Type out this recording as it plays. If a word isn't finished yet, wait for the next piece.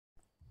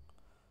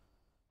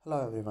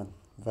Hello everyone,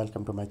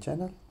 welcome to my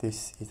channel.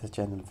 This is a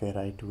channel where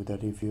I do the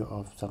review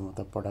of some of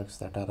the products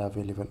that are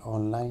available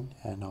online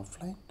and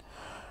offline.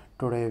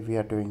 Today we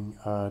are doing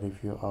a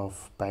review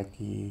of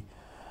Bagrry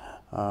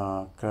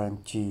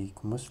crunchy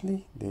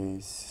muesli.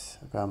 This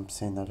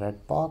comes in a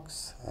red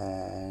box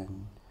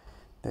and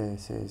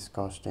this is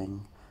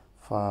costing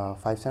for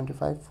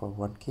 575 for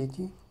 1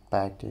 kg,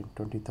 packed in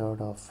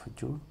 23rd of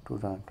June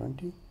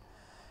 2020.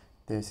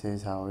 This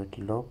is how it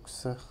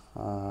looks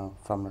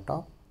from the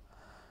top,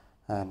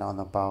 and on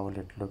the bowl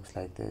it looks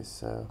like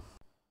this.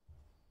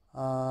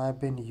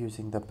 I've been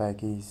using the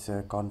Bagrry's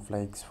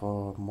cornflakes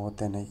for more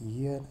than a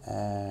year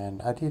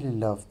and I really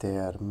love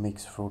their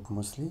mixed fruit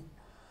muesli.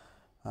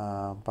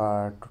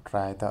 But to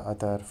try the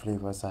other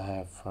flavors I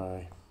have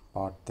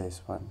bought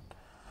this one.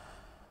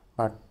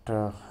 But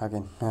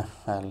again,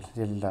 I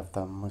really love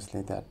the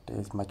muesli. That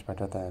is much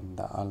better than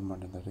the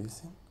almond and the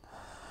raisin.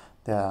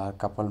 There are a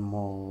couple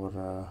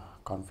more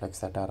cornflakes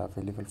that are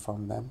available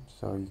from them,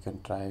 so you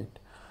can try it.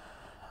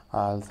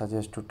 I'll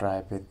suggest to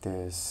try with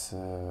this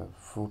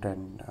fruit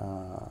and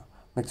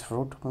mixed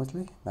fruit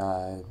muesli.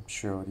 I'm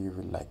sure you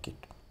will like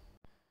it.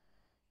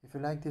 If you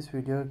like this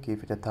video,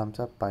 give it a thumbs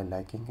up by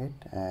liking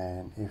it,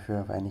 and if you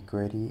have any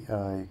query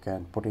you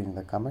can put it in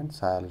the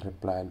comments. I'll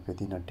reply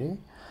within a day,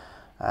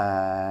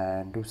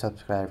 and do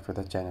subscribe to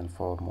the channel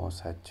for more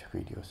such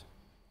videos.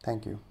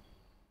 Thank you.